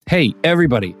Hey,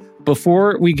 everybody.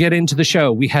 Before we get into the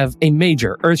show, we have a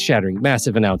major, earth-shattering,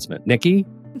 massive announcement. Nikki?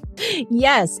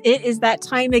 Yes, it is that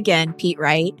time again, Pete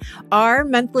Wright. Our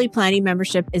monthly planning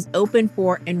membership is open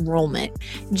for enrollment.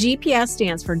 GPS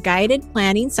stands for Guided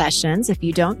Planning Sessions, if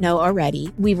you don't know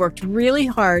already. We've worked really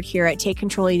hard here at Take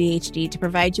Control ADHD to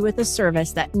provide you with a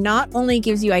service that not only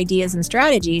gives you ideas and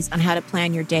strategies on how to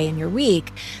plan your day and your week,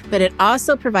 but it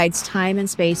also provides time and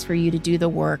space for you to do the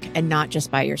work, and not just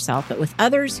by yourself, but with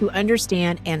others who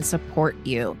understand and support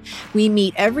you. We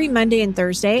meet every Monday and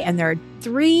Thursday, and there are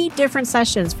 3 different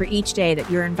sessions for each day that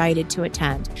you're invited to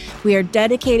attend. We are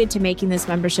dedicated to making this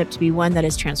membership to be one that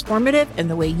is transformative in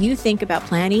the way you think about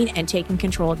planning and taking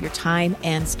control of your time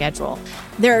and schedule.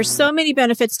 There are so many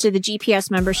benefits to the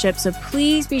GPS membership, so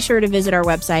please be sure to visit our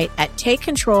website at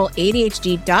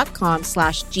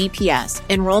takecontroladhd.com/GPS.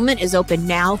 Enrollment is open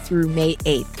now through May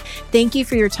 8th. Thank you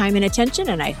for your time and attention,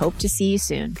 and I hope to see you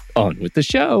soon. On with the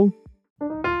show.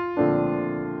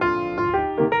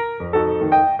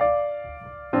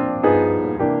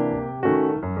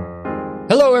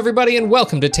 Hello, everybody, and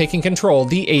welcome to Taking Control,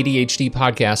 the ADHD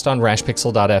podcast on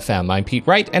rashpixel.fm. I'm Pete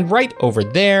Wright, and right over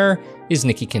there is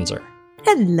Nikki Kinzer.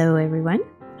 Hello, everyone.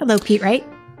 Hello, Pete Wright.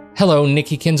 Hello,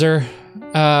 Nikki Kinzer.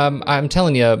 I'm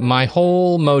telling you, my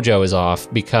whole mojo is off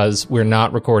because we're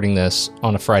not recording this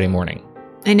on a Friday morning.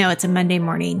 I know, it's a Monday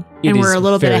morning, and we're a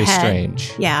little bit ahead. Very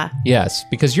strange. Yeah. Yes,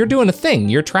 because you're doing a thing.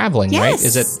 You're traveling, yes. Right?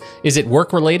 Is it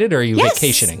work related, or are you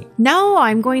vacationing? No,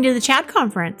 I'm going to the CHAD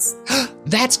conference.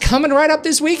 That's coming right up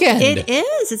this weekend. It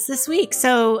is. It's this week.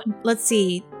 So let's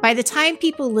see. By the time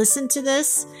people listen to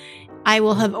this, I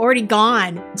will have already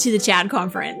gone to the CHAD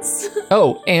conference.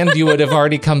 Oh, and you would have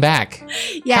already come back.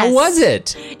 Yes. How was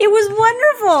it? It was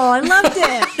wonderful. I loved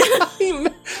it. You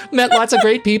met lots of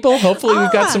great people. Hopefully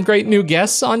we've got some great new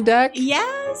guests on deck.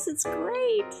 Yes, it's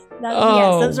great. Oh,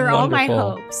 yes, those are wonderful. all my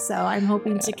hopes. So I'm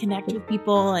hoping to connect with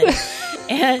people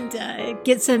and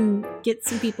get some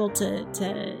people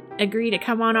to agree to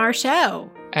come on our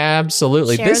show.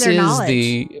 Absolutely. Share This their is knowledge.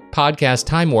 the podcast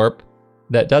Time Warp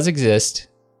that does exist.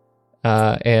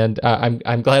 And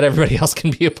I'm glad everybody else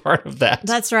can be a part of that.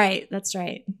 That's right. That's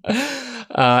right.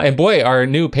 And boy, our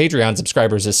new Patreon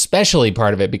subscribers especially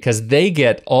part of it, because they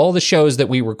get all the shows that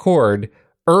we record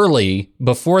early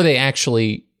before they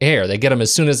actually air. They get them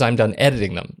as soon as I'm done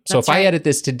editing them. So That's if I right. edit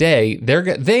this today,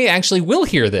 they actually will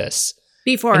hear this.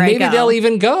 Before And I maybe go. they'll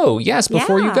even go. Yes,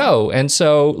 before you Yeah. go. And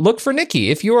so look for Nikki.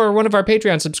 If you are one of our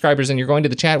Patreon subscribers and you're going to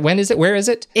the chat, when is it? Where is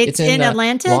it? It's in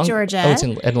Atlanta, Georgia. Oh, it's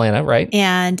in Atlanta, right?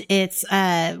 And it's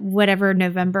whatever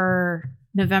November,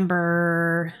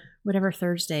 whatever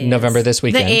Thursday is. November this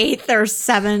weekend. The 8th or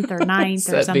 7th or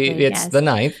 9th or something. It's the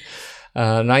 9th.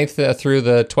 9th through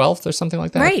the 12th or something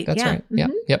like that. Right, That's yeah. right.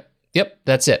 Mm-hmm. Yep.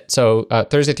 That's it. So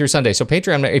Thursday through Sunday. So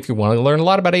Patreon, if you want to learn a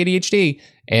lot about ADHD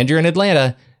and you're in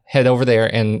Atlanta, head over there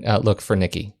and look for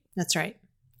Nikki. That's right.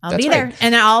 I'll That's be right. there.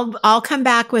 And I'll come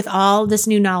back with all this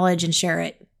new knowledge and share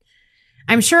it.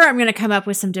 I'm sure I'm going to come up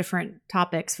with some different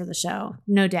topics for the show.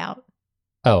 No doubt.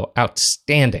 Oh,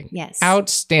 outstanding. Yes.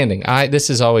 Outstanding. This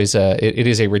is always it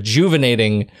is a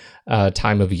rejuvenating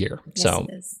time of year. Yes, So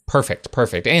it is. perfect.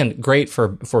 And great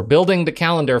for building the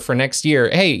calendar for next year.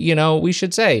 Hey, we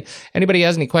should say, anybody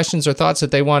has any questions or thoughts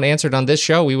that they want answered on this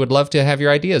show, we would love to have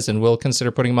your ideas, and we'll consider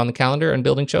putting them on the calendar and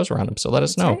building shows around them. So let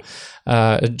us know.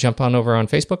 Right. Jump on over on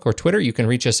Facebook or Twitter. You can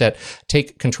reach us at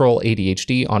Take Control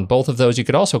ADHD on both of those. You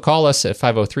could also call us at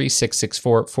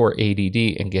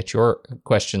 503-664-4ADD and get your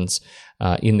questions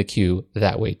in the queue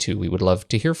that way too. We would love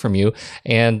to hear from you.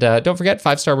 And don't forget,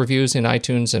 5-star reviews in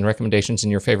iTunes and recommendations in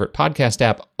your favorite podcast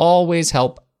app always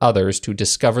help others to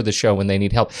discover the show when they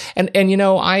need help. And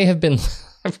I have been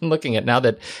I've been looking at, now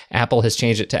that Apple has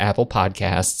changed it to Apple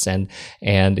Podcasts, and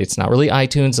it's not really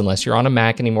iTunes unless you're on a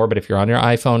Mac anymore, but if you're on your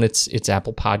iPhone, it's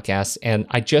Apple Podcasts. And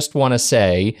I just want to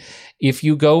say, if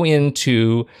you go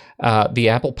into the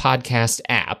Apple Podcast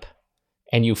app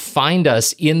and you find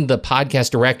us in the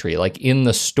podcast directory, like in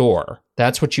the store,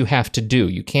 that's what you have to do.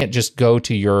 You can't just go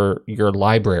to your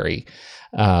library.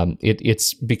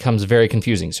 It becomes very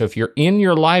confusing. So if you're in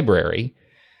your library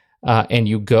and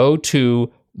you go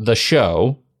to the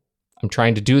show, I'm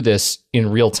trying to do this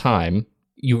in real time.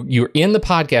 You're in the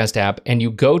podcast app and you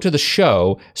go to the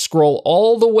show, scroll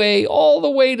all the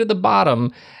way to the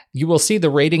bottom. You will see the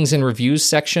ratings and reviews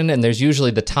section, and there's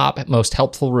usually the top most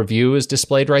helpful review is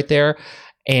displayed right there.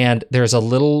 And there's a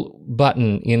little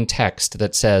button in text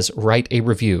that says write a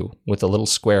review with a little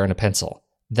square and a pencil.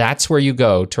 That's where you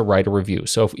go to write a review.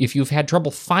 So if you've had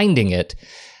trouble finding it,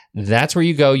 That's where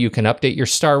you go. You can update your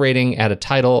star rating, add a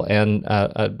title and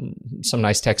some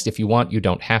nice text if you want. You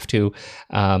don't have to,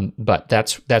 but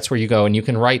that's where you go. And you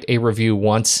can write a review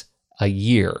once a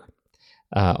year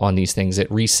on these things. It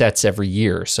resets every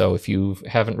year. So if you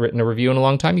haven't written a review in a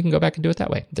long time, you can go back and do it that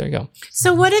way. There you go.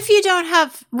 So what if you don't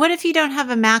have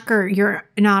a Mac or you're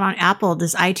not on Apple?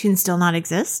 Does iTunes still not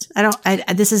exist?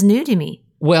 This is new to me.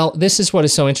 Well, this is what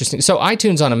is so interesting. So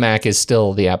iTunes on a Mac is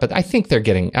still the app, but I think they're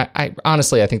getting,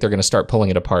 honestly, I think they're going to start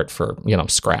pulling it apart for,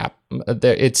 scrap.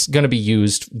 It's going to be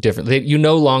used differently. You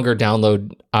no longer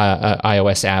download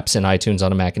iOS apps in iTunes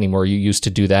on a Mac anymore. You used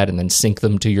to do that and then sync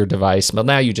them to your device. But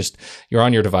now you're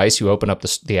on your device, you open up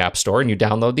the App Store and you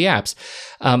download the apps.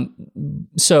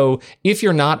 So if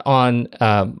you're not on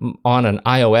an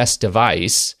iOS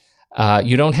device,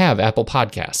 you don't have Apple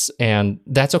Podcasts, and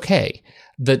that's okay.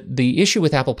 The issue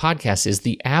with Apple Podcasts is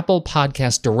the Apple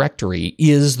Podcast Directory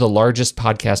is the largest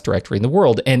podcast directory in the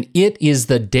world, and it is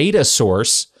the data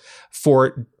source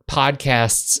for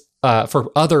podcasts,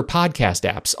 for other podcast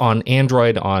apps on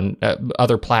Android, on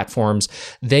other platforms.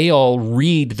 They all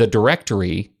read the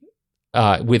directory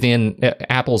within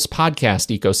Apple's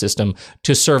podcast ecosystem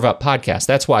to serve up podcasts.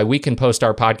 That's why we can post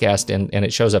our podcast and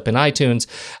it shows up in iTunes.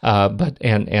 But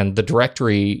the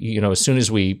directory, as soon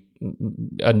as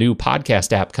a new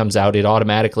podcast app comes out, it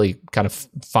automatically kind of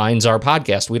finds our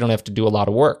podcast. We don't have to do a lot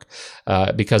of work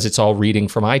because it's all reading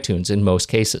from iTunes in most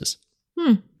cases.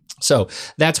 So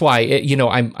that's why,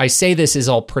 I say this is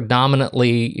all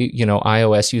predominantly,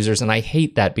 iOS users, and I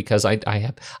hate that because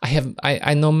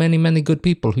I know many good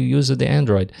people who use the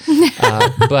Android,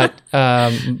 but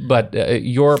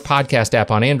your podcast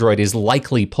app on Android is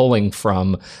likely pulling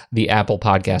from the Apple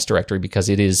Podcast Directory because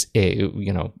it is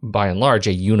by and large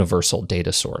a universal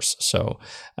data source. So,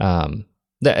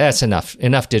 that's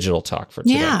enough digital talk for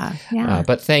today. Yeah.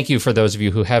 But thank you for those of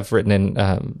you who have written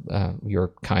in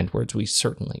your kind words. We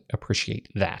certainly appreciate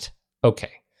that. Okay.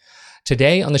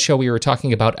 Today on the show, we were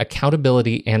talking about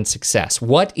accountability and success.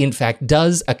 What, in fact,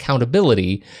 does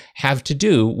accountability have to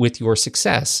do with your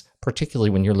success,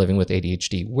 particularly when you're living with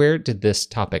ADHD? Where did this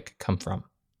topic come from?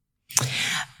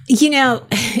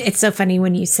 It's so funny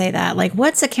when you say that. Like,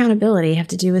 what's accountability have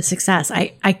to do with success?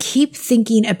 I keep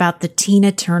thinking about the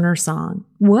Tina Turner song.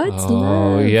 What's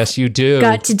love? Yes, you do.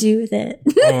 Got to do with it.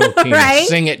 Oh, Tina, right?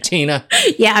 Sing it, Tina.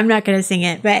 Yeah, I'm not going to sing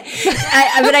it, but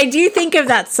I do think of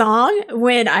that song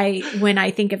when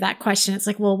I think of that question. It's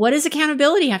like, well, what does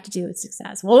accountability have to do with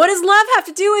success? Well, what does love have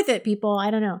to do with it, people? I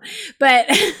don't know, but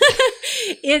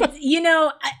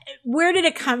where did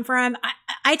it come from?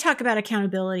 I talk about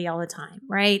accountability all the time,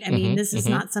 right? I mean, this is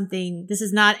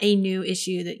not a new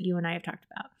issue that you and I have talked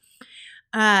about.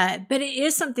 But it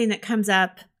is something that comes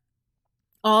up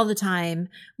all the time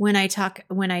when I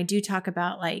do talk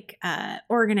about like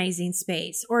organizing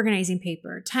space, organizing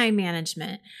paper, time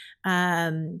management,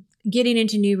 getting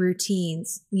into new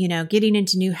routines, getting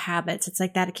into new habits. It's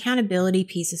like that accountability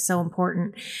piece is so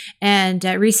important. And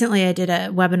recently I did a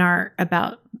webinar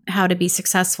about how to be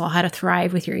successful, how to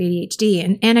thrive with your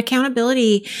ADHD, and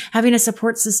accountability, having a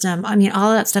support system. I mean,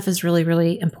 all of that stuff is really,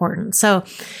 really important. So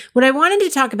what I wanted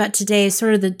to talk about today is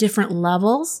sort of the different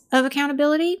levels of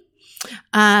accountability.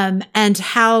 And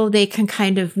how they can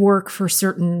kind of work for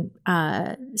certain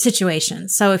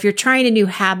situations. So if you're trying a new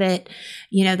habit,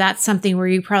 that's something where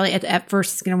you probably at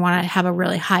first is going to want to have a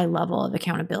really high level of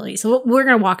accountability. So we're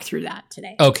going to walk through that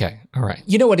today. Okay. All right.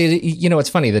 You know what? It's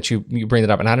funny that you bring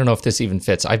that up, and I don't know if this even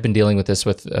fits. I've been dealing with this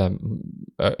with,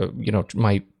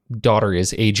 my daughter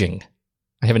is aging.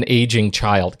 I have an aging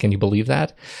child. Can you believe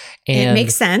that? And it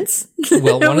makes sense.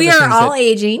 Well, we are all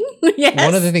aging. Yes.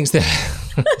 One of the things that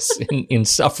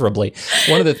insufferably,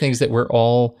 one of the things that we're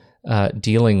all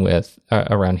dealing with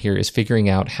around here is figuring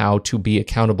out how to be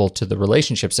accountable to the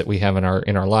relationships that we have in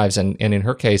our lives. And in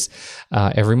her case,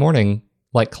 every morning,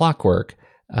 like clockwork,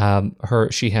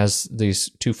 she has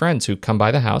these two friends who come by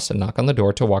the house and knock on the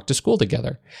door to walk to school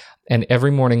together. And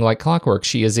every morning, like clockwork,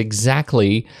 she is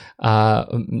exactly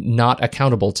not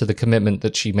accountable to the commitment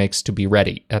that she makes to be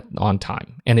ready on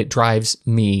time. And it drives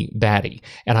me batty.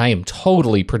 And I am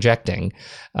totally projecting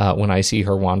when I see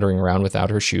her wandering around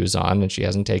without her shoes on and she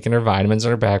hasn't taken her vitamins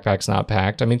and her backpack's not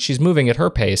packed. I mean, she's moving at her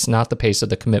pace, not the pace of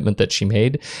the commitment that she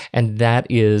made. And that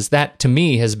to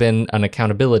me has been an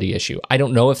accountability issue. I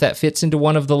don't know if that fits into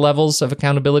one of the levels of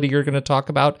accountability you're going to talk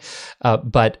about.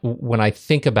 But when I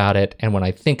think about it, and when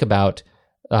I think about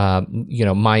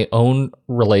my own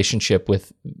relationship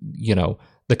with,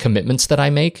 the commitments that I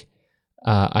make,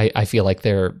 I feel like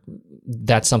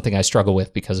that's something I struggle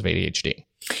with because of ADHD.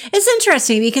 It's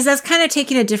interesting because that's kind of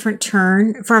taking a different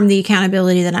turn from the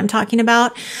accountability that I'm talking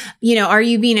about. Are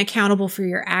you being accountable for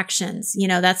your actions?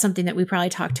 That's something that we probably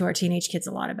talk to our teenage kids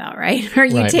a lot about, right? Are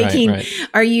you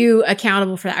are you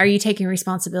accountable for that? Are you taking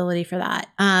responsibility for that?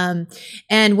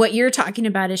 And what you're talking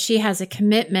about is she has a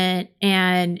commitment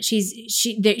and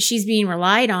she's being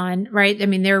relied on, right? I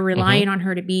mean, they're relying on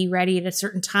her to be ready at a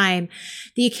certain time.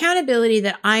 The accountability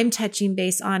that I'm touching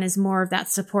base on is more of that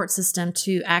support system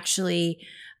to actually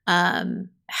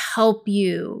help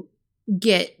you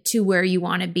get to where you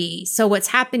want to be. So what's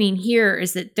happening here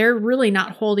is that they're really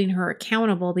not holding her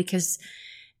accountable because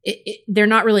they're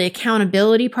not really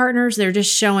accountability partners. They're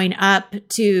just showing up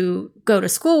to go to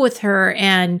school with her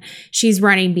and she's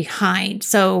running behind.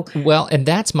 So, well, and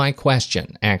that's my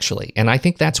question actually. And I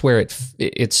think that's where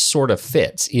it sort of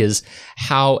fits is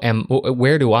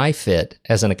where do I fit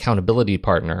as an accountability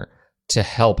partner to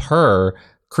help her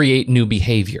create new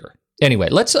behavior? Anyway,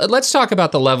 let's talk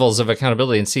about the levels of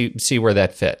accountability and see where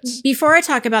that fits. Before I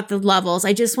talk about the levels,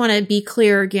 I just want to be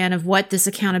clear again of what this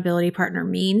accountability partner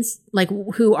means. Like,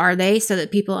 who are they, so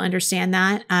that people understand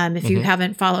that. If you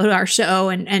haven't followed our show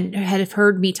and have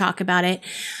heard me talk about it,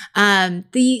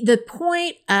 the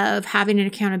point of having an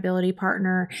accountability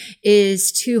partner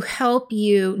is to help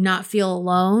you not feel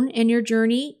alone in your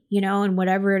journey. And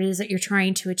whatever it is that you're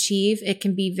trying to achieve. It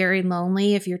can be very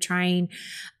lonely if you're trying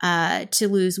to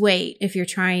lose weight, if you're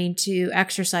trying to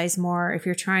exercise more, if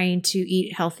you're trying to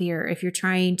eat healthier, if you're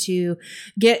trying to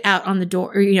get out on the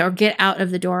door, or get out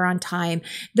of the door on time.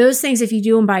 Those things, if you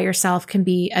do them by yourself, can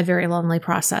be a very lonely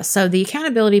process. So the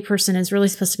accountability person is really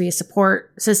supposed to be a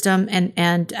support system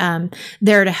and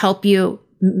there to help you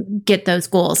get those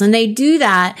goals. And they do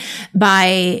that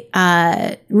by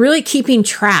really keeping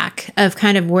track of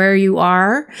kind of where you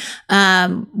are,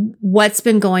 what's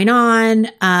been going on,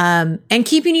 and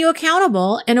keeping you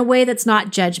accountable in a way that's not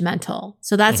judgmental.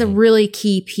 So that's a really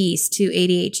key piece to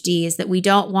ADHD, is that we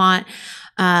don't want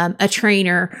a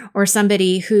trainer or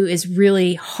somebody who is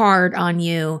really hard on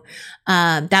you.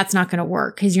 That's not going to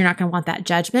work because you're not going to want that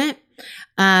judgment.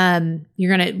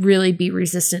 You're going to really be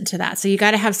resistant to that. So you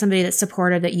got to have somebody that's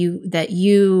supportive, that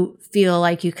you feel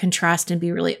like you can trust and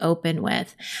be really open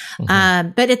with.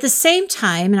 But at the same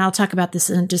time, and I'll talk about this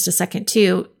in just a second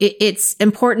too, it's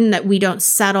important that we don't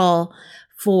settle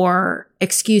for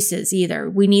excuses either.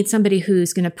 We need somebody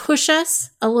who's going to push us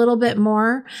a little bit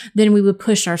more than we would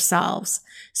push ourselves.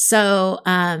 So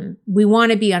we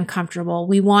want to be uncomfortable.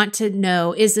 We want to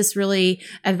know, is this really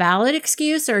a valid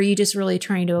excuse, or are you just really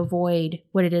trying to avoid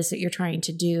what it is that you're trying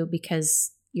to do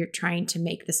because you're trying to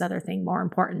make this other thing more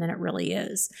important than it really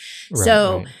is?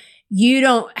 Right. You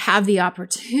don't have the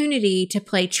opportunity to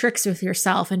play tricks with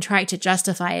yourself and try to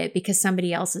justify it because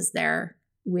somebody else is there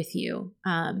with you.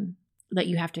 That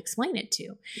you have to explain it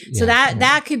to. So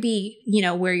that could be,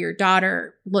 where your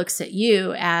daughter looks at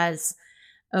you as,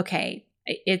 okay,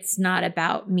 it's not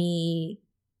about me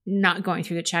not going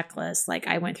through the checklist. Like,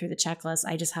 I went through the checklist.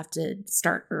 I just have to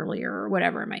start earlier or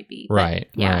whatever it might be. Right.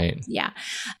 Yeah.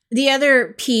 The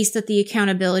other piece that the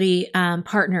accountability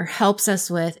partner helps us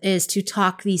with is to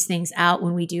talk these things out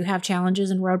when we do have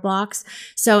challenges and roadblocks.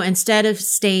 So instead of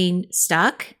staying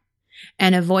stuck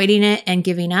and avoiding it and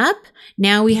giving up,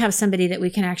 now we have somebody that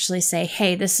we can actually say,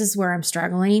 hey, this is where I'm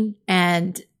struggling.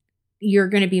 And you're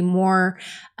going to be more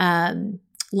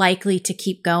likely to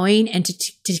keep going and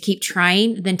to keep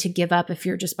trying than to give up if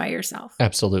you're just by yourself.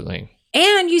 Absolutely.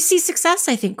 And you see success,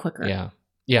 I think, quicker.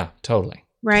 Yeah, totally.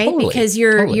 Right? Totally. Because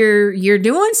you're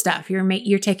doing stuff.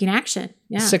 You're taking action.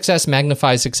 Yeah. Success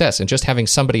magnifies success, and just having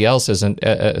somebody else as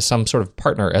some sort of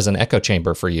partner as an echo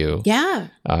chamber for you,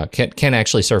 can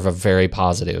actually serve a very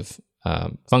positive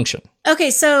function.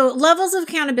 Okay, so levels of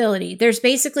accountability. There's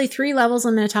basically 3 levels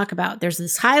I'm going to talk about. There's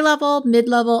this high level, mid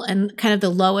level, and kind of the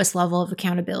lowest level of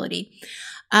accountability.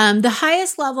 The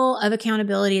highest level of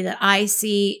accountability that I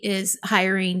see is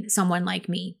hiring someone like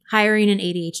me, hiring an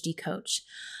ADHD coach.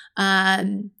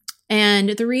 And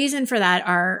the reason for that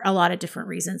are a lot of different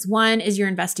reasons. One is you're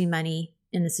investing money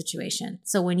in the situation.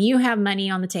 So when you have money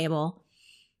on the table,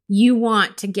 you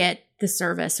want to get the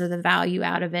service or the value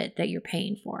out of it that you're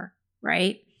paying for,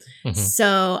 right?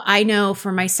 So I know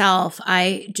for myself,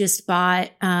 I just bought,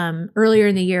 earlier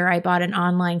in the year, I bought an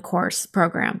online course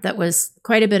program that was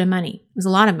quite a bit of money. It was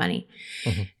a lot of money.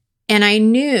 And I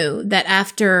knew that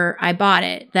after I bought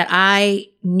it, that I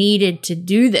needed to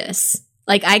do this.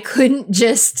 Like, I couldn't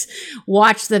just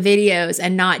watch the videos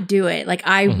and not do it. Like,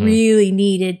 I really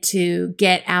needed to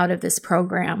get out of this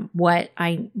program what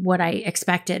I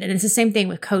expected. And it's the same thing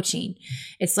with coaching.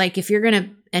 It's like, if you're going to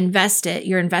invest it,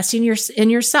 you're investing in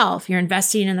yourself, you're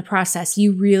investing in the process.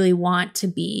 You really want to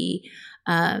be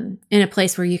in a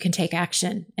place where you can take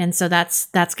action. And so that's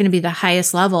going to be the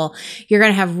highest level. You're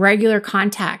going to have regular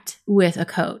contact with a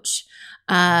coach.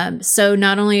 So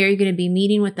not only are you going to be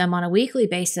meeting with them on a weekly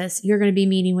basis, you're going to be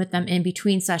meeting with them in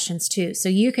between sessions too. So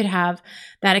you could have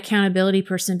that accountability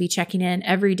person be checking in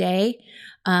every day,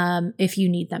 if you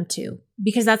need them to,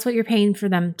 because that's what you're paying for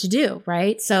them to do,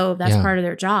 right? So that's part of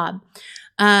their job.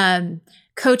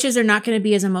 Coaches are not going to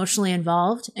be as emotionally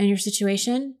involved in your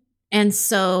situation. And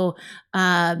so,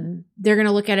 they're going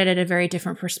to look at it at a very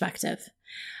different perspective.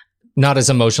 Not as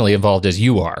emotionally involved as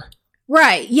you are.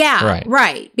 Right. Yeah.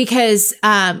 Right. Because,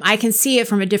 I can see it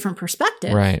from a different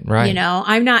perspective. Right. You know,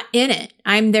 I'm not in it.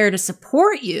 I'm there to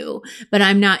support you, but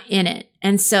I'm not in it.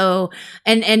 And so,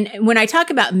 and when I talk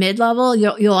about mid-level,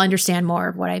 you'll understand more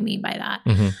of what I mean by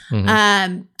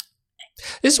that.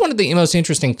 This is one of the most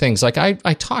interesting things. Like I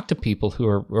talk to people who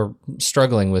are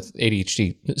struggling with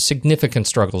ADHD, significant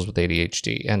struggles with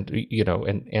ADHD,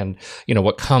 and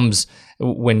what comes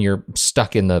when you're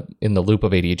stuck in the loop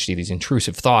of ADHD, these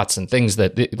intrusive thoughts and things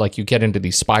that like you get into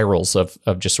these spirals of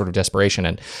just sort of desperation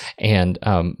and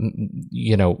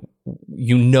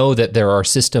that there are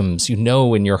systems,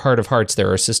 in your heart of hearts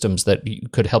there are systems that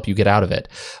could help you get out of it,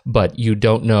 but you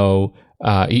don't know.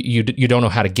 You don't know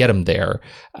how to get them there.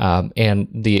 And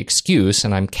the excuse,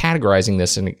 and I'm categorizing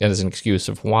this as an excuse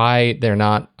of why they're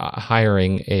not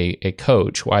hiring a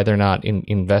coach, why they're not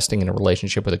investing in a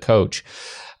relationship with a coach,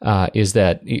 is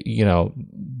that,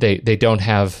 they don't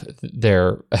have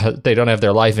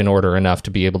their life in order enough to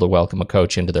be able to welcome a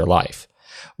coach into their life,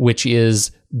 which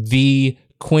is the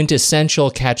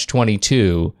quintessential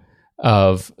catch-22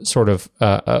 of sort of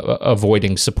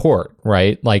avoiding support,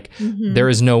 right? Like there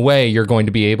is no way you're going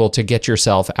to be able to get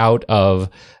yourself out of,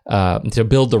 to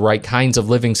build the right kinds of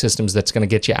living systems that's going to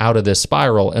get you out of this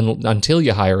spiral until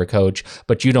you hire a coach,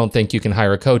 but you don't think you can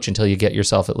hire a coach until you get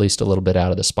yourself at least a little bit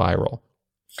out of the spiral.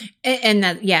 And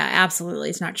that, absolutely.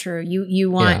 It's not true.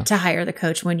 You want to hire the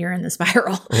coach when you're in the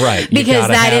spiral. Right. Because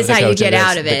that is how you get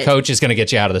out of it. The coach is going to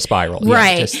get you out of the spiral.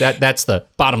 Right. That's the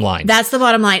bottom line. That's the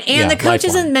bottom line. And the coach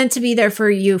isn't meant to be there for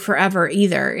you forever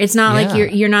either. It's not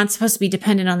like you're not supposed to be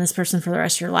dependent on this person for the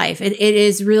rest of your life. It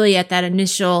is really at that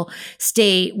initial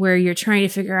state where you're trying to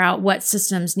figure out what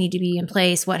systems need to be in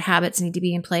place, what habits need to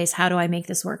be in place. How do I make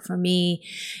this work for me?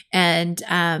 And,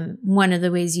 one of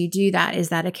the ways you do that is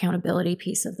that accountability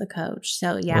piece of the coach.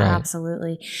 So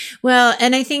absolutely. Well,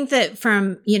 and I think that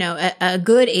from, a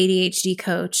good ADHD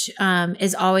coach,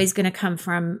 is always going to come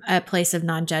from a place of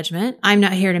non-judgment. I'm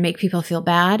not here to make people feel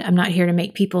bad. I'm not here to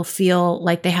make people feel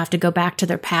like they have to go back to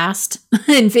their past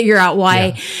and figure out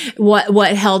why,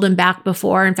 what held them back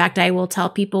before. In fact, I will tell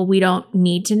people we don't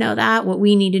need to know that. What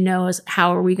we need to know is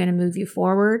how are we going to move you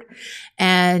forward,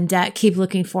 and keep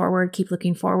looking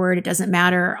forward. It doesn't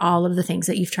matter all of the things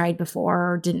that you've tried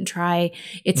before or didn't try.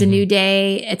 It's a new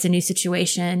day. It's a new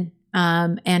situation.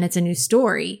 And it's a new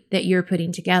story that you're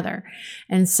putting together.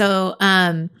 And so,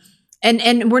 and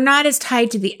we're not as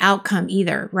tied to the outcome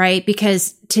either, right?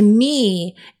 Because to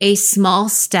me, a small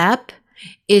step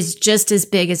is just as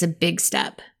big as a big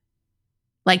step.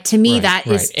 Like to me, that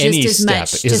is just as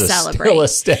much to celebrate. Still a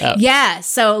step. Yeah.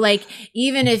 So like,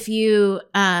 even if you,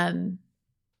 I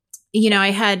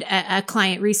had a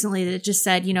client recently that just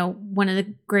said, one of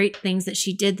the great things that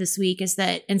she did this week is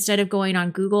that instead of going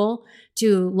on Google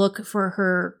to look for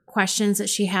her questions that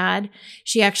she had,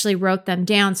 she actually wrote them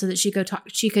down so that she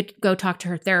could go talk to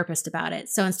her therapist about it.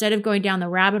 So instead of going down the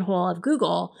rabbit hole of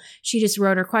Google, she just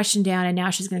wrote her question down, and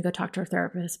now she's going to go talk to her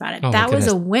therapist about it. That was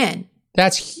a win.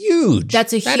 That's huge.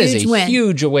 That is a win.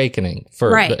 Huge awakening for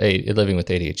living with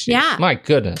ADHD. Yeah. My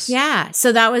goodness. Yeah.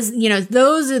 So that was,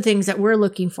 those are the things that we're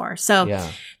looking for. So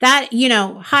that,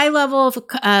 high level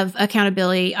of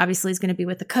accountability obviously is going to be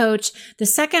with the coach. The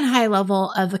second high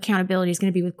level of accountability is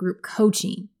going to be with group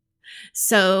coaching.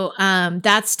 So,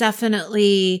 that's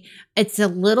definitely, it's a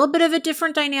little bit of a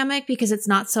different dynamic because it's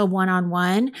not so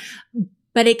one-on-one,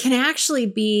 but it can actually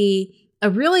be a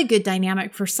really good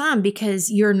dynamic for some because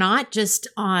you're not just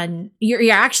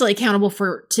you're actually accountable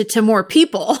to more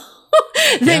people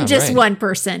than just one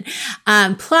person.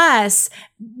 Plus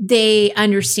they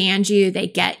understand you, they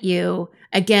get you.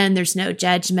 Again, there's no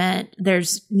judgment.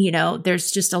 There's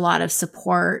just a lot of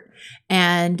support,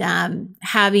 and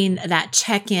having that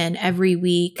check-in every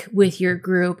week with your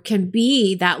group can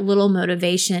be that little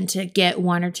motivation to get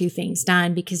one or two things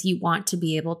done because you want to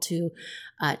be able to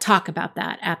talk about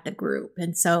that at the group.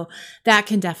 And so that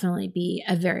can definitely be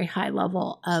a very high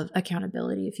level of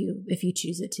accountability if you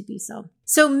choose it to be so.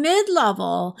 So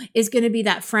mid-level is going to be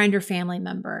that friend or family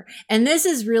member. And this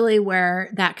is really where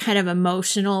that kind of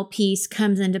emotional piece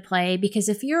comes into play, because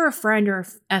if you're a friend or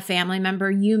a family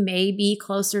member, you may be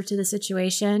closer to the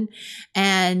situation,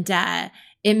 and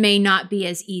it may not be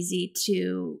as easy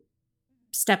to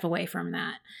step away from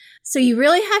that. So you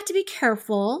really have to be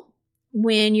careful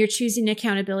when you're choosing an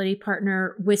accountability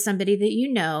partner with somebody that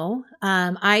you know.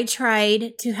 I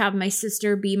tried to have my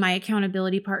sister be my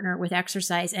accountability partner with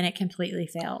exercise, and it completely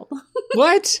failed.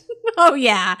 What? Oh,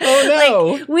 yeah. Oh,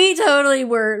 no. Like, we totally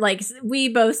were like, we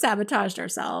both sabotaged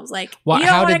ourselves. Like,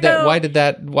 where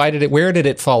did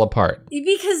it fall apart?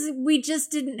 Because we just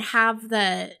didn't have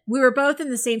we were both in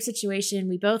the same situation.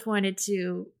 We both wanted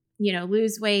to,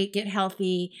 lose weight, get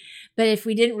healthy. But if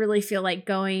we didn't really feel like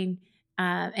going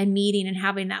and meeting and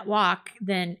having that walk,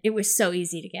 then it was so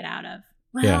easy to get out of.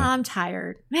 Well, yeah. I'm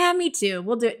tired. Yeah, me too.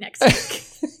 We'll do it next week.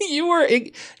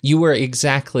 You were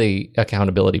exactly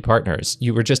accountability partners.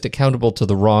 You were just accountable to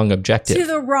the wrong objective. To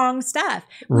the wrong stuff.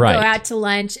 Right. Go out to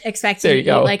lunch expecting to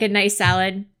eat like a nice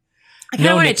salad.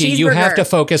 No, Nikki, you have to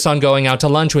focus on going out to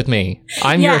lunch with me.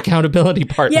 I'm your accountability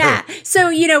partner. Yeah. So,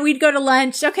 we'd go to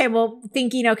lunch. Okay, well,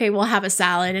 thinking, we'll have a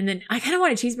salad. And then I kind of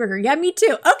want a cheeseburger. Yeah, me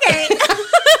too. Okay.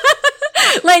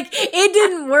 Like, it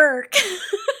didn't work.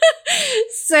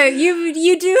 So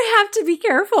you do have to be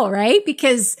careful, right?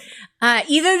 Because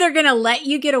either they're going to let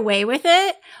you get away with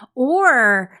it,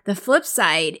 or the flip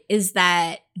side is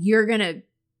that you're going to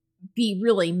be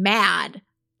really mad.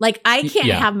 Like, I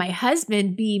can't have my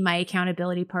husband be my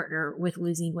accountability partner with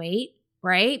losing weight,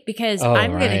 right? Because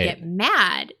I'm going to get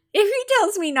mad if he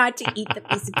tells me not to eat the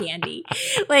piece of candy.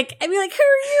 Like, I'd be like, who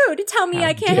are you to tell me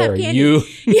I can't have candy? You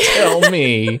tell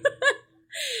me.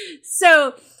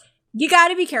 So you got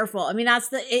to be careful. I mean, that's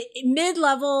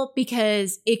mid-level,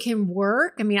 because it can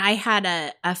work. I mean, I had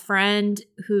a friend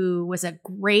who was a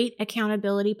great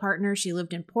accountability partner. She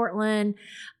lived in Portland.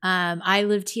 I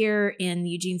lived here in the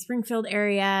Eugene Springfield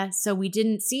area. So we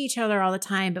didn't see each other all the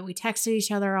time, but we texted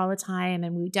each other all the time.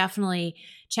 And we definitely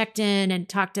checked in and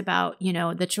talked about,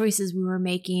 the choices we were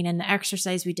making and the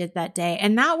exercise we did that day.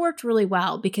 And that worked really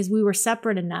well, because we were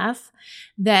separate enough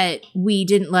that we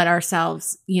didn't let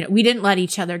ourselves, we didn't let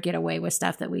each other get away with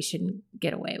stuff that we shouldn't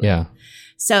get away with. Yeah.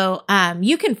 So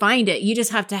you can find it. You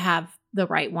just have to have the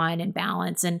right one and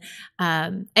balance. And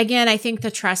again, I think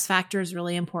the trust factor is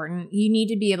really important. You need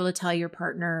to be able to tell your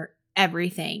partner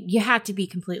everything. You have to be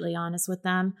completely honest with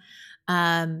them,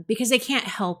 because they can't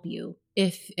help you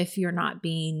if you're not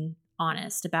being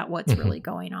honest about what's really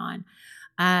going on.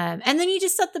 And then you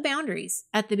just set the boundaries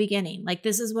at the beginning. Like,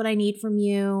 this is what I need from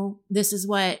you. This is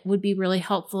what would be really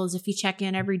helpful, is if you check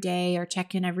in every day or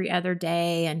check in every other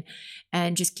day,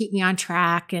 and just keep me on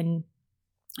track, and,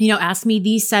 ask me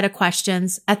these set of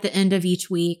questions at the end of each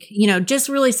week. Just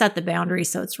really set the boundaries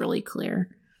so it's really clear.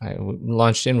 I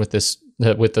launched in with this,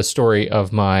 with the story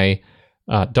of my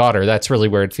daughter. That's really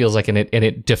where it feels like, and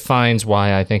it defines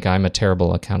why I think I'm a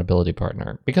terrible accountability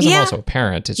partner, because I'm also a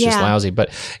parent. It's just lousy.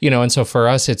 But, and so for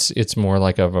us, it's more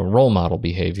like of a role model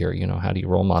behavior. How do you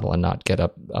role model and not get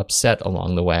upset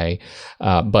along the way?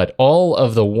 But all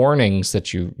of the warnings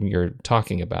that you're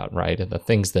talking about, right? And the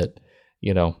things that,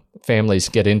 families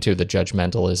get into, the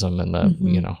judgmentalism and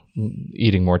the,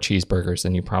 eating more cheeseburgers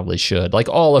than you probably should. Like,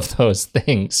 all of those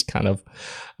things kind of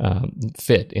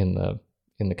fit in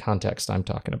the context I'm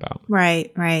talking about.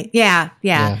 Right. Yeah.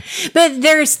 But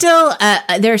there's still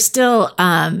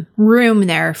room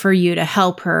there for you to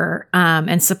help her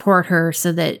and support her,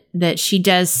 so that she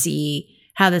does see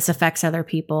how this affects other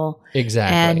people.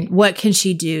 Exactly. And what can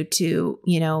she do to,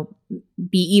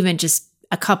 be even just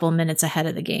a couple minutes ahead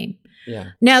of the game. Yeah.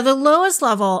 Now, the lowest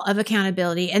level of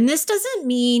accountability, and this doesn't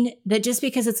mean that just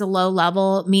because it's a low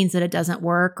level means that it doesn't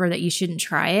work or that you shouldn't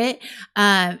try it.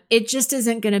 It just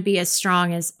isn't going to be as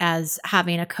strong as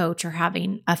having a coach or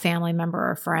having a family member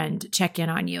or friend check in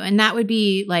on you. And that would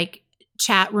be like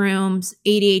chat rooms,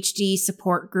 ADHD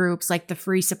support groups, like the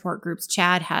free support groups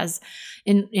Chad has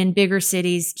in bigger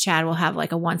cities. Chad will have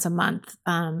like a once a month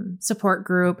support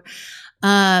group.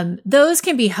 Those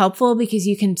can be helpful because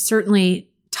you can certainly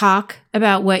talk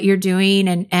about what you're doing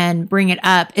and bring it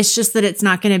up. It's just that it's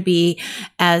not going to be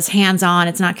as hands-on.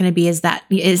 It's not going to be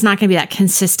that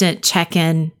consistent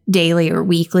check-in daily or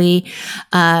weekly.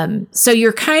 So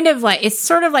you're kind of like, it's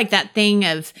sort of like that thing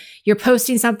of you're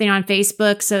posting something on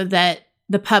Facebook so that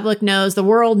the public knows, the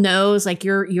world knows, like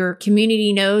your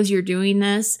community knows you're doing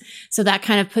this. So that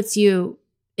kind of puts you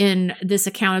in this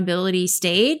accountability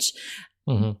stage.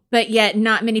 but yet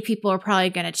not many people are probably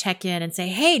going to check in and say,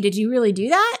 hey, did you really do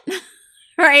that?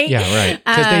 Right? Yeah, right.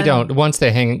 Because they don't, once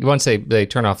they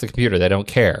turn off the computer, they don't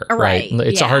care. Right.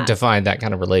 It's hard to find that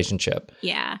kind of relationship.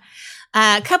 Yeah.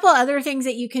 A couple other things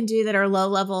that you can do that are low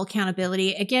level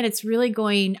accountability. Again, it's really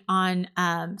going on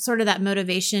sort of that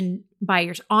motivation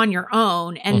on your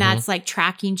own. And that's like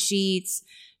tracking sheets,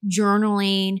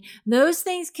 journaling. Those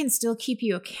things can still keep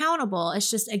you accountable. It's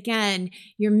just, again,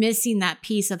 you're missing that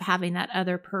piece of having that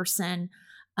other person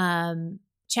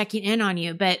checking in on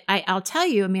you. But I'll tell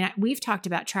you, I mean, we've talked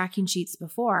about tracking sheets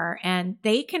before, and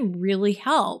they can really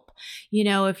help. You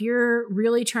know, if you're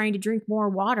really trying to drink more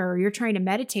water or you're trying to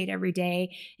meditate every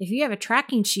day, if you have a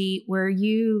tracking sheet where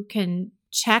you can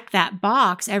check that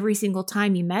box every single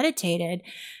time you meditated,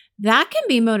 that can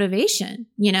be motivation.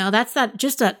 You know, that's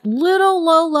just a little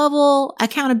low level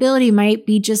accountability might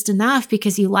be just enough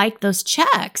because you like those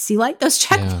checks. You like those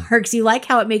check marks. You like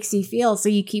how it makes you feel. So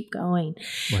you keep going.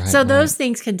 So those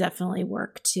things can definitely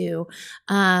work too.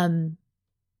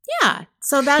 Yeah.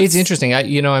 So it's interesting.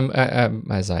 I'm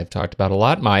as I've talked about a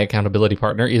lot, my accountability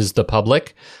partner is the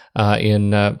public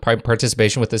in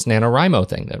participation with this NaNoWriMo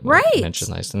thing that we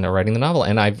mentioned last, and they're writing the novel.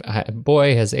 And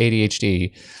boy, has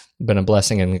ADHD been a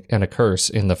blessing and a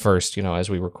curse in the first, as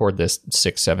we record this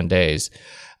 6-7 days.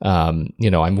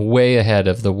 I'm way ahead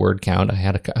of the word count. I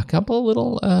had a couple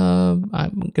little, I'm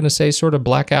going to say sort of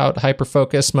blackout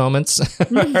hyper-focus moments,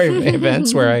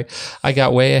 events where I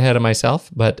got way ahead of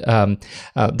myself. But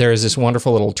there is this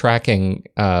wonderful little tracking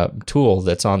tool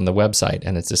that's on the website,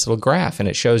 and it's this little graph, and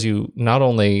it shows you not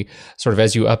only sort of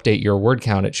as you update your word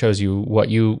count, it shows you what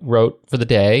you wrote for the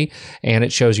day, and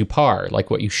it shows you par, like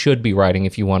what you should be writing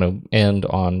if you want to end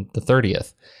on the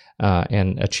 30th.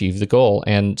 And achieve the goal.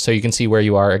 And so you can see where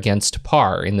you are against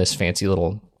par in this fancy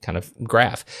little kind of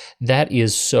graph. That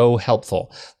is so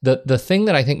helpful. The thing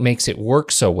that I think makes it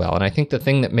work so well, and I think the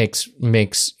thing that makes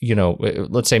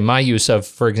let's say my use of,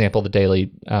 for example, the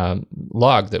daily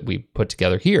log that we put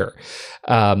together here,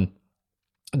 the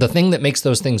thing that makes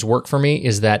those things work for me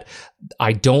is that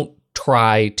I don't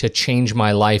try to change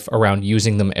my life around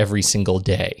using them every single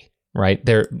day. Right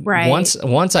there. Right. Once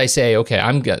I say, okay,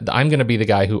 I'm going to be the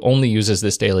guy who only uses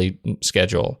this daily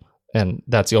schedule, and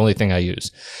that's the only thing I use.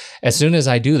 As soon as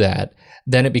I do that,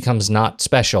 then it becomes not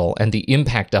special, and the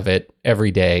impact of it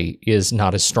every day is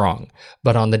not as strong.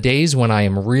 But on the days when I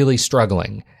am really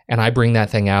struggling and I bring that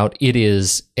thing out, it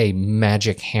is a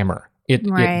magic hammer. It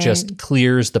just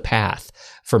clears the path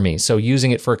for me. So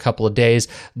using it for a couple of days,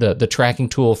 the tracking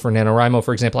tool for NaNoWriMo,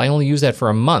 for example, I only use that for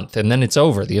a month, and then it's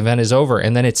over. The event is over,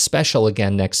 and then it's special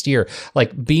again next year.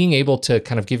 Like being able to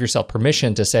kind of give yourself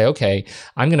permission to say, okay,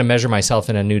 I'm going to measure myself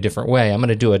in a new, different way. I'm going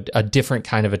to do a different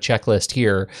kind of a checklist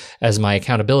here as my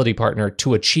accountability partner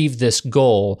to achieve this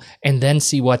goal, and then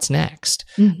see what's next.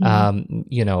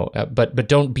 But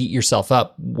don't beat yourself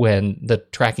up when the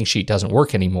tracking sheet doesn't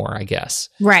work anymore, I guess.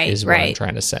 Is what I'm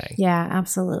trying to say. Yeah,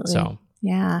 absolutely. So.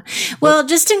 Yeah. Well,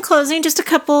 just in closing, just a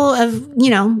couple of,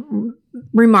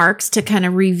 remarks to kind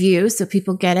of review so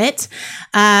people get it.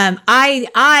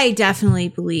 I definitely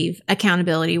believe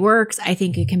accountability works. I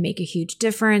think it can make a huge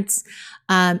difference.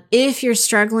 If you're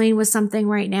struggling with something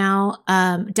right now,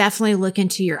 definitely look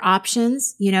into your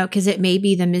options, because it may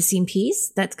be the missing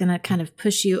piece that's going to kind of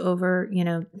push you over,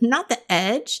 not the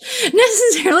edge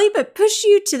necessarily, but push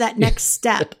you to that next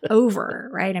step over,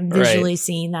 right? I'm visually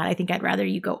seeing that. I think I'd rather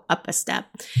you go up a step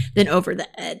than over the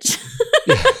edge.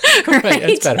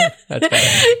 Right? That's better.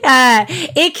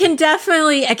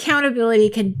 Accountability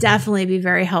can definitely be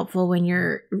very helpful when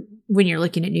you're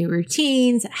looking at new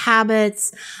routines,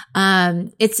 habits.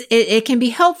 It can be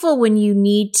helpful when you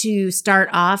need to start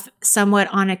off somewhat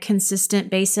on a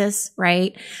consistent basis,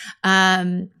 right?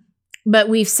 But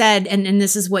we've said, and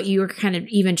this is what you were kind of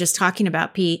even just talking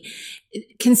about, Pete,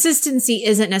 consistency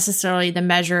isn't necessarily the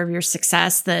measure of your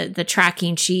success. The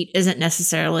tracking sheet isn't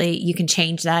necessarily, you can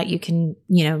change that. You can,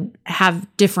 have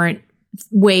different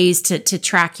ways to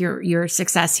track your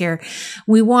success here.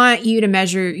 We want you to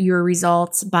measure your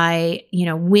results by,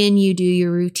 when you do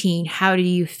your routine, how do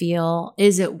you feel?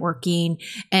 Is it working?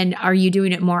 And are you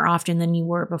doing it more often than you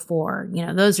were before?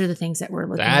 Those are the things that we're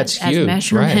looking at as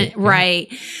measurement. Right.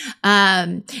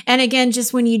 And again,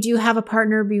 just when you do have a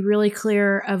partner, be really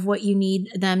clear of what you need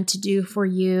them to do for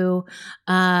you.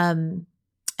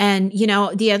 And,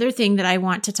 the other thing that I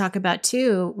want to talk about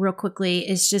too, real quickly,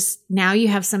 is just now you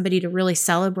have somebody to really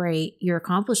celebrate your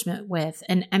accomplishment with.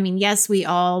 And I mean, yes, we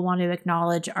all want to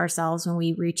acknowledge ourselves when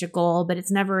we reach a goal, but it's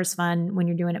never as fun when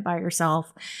you're doing it by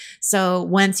yourself. So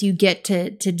once you get to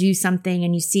do something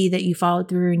and you see that you followed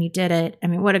through and you did it, I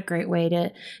mean, what a great way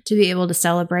to be able to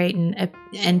celebrate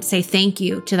and say thank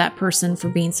you to that person for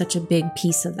being such a big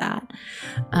piece of that.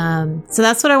 So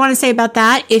that's what I want to say about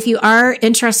that. If you are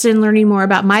interested in learning more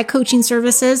about my coaching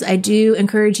services, I do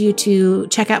encourage you to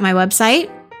check out my website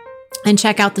and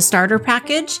check out the starter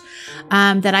package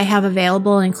that I have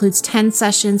available. It includes 10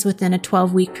 sessions within a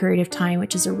 12-week period of time,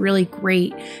 which is a really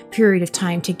great period of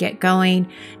time to get going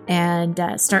and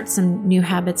start some new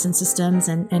habits and systems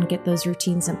and get those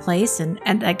routines in place and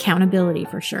accountability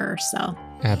for sure. So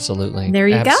absolutely. There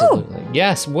you go.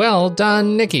 Yes. Well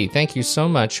done, Nikki. Thank you so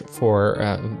much for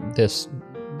this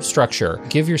structure.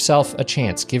 Give yourself a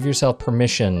chance. Give yourself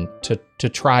permission to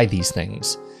try these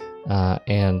things,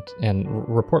 and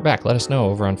report back. Let us know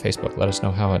over on Facebook. Let us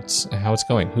know how it's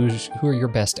going. Who are your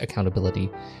best accountability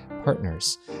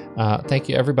partners? Thank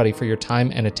you everybody for your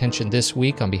time and attention this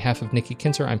week. On behalf of Nikki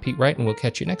Kinzer, I'm Pete Wright, and we'll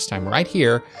catch you next time right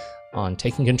here on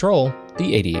Taking Control,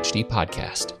 the ADHD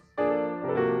podcast.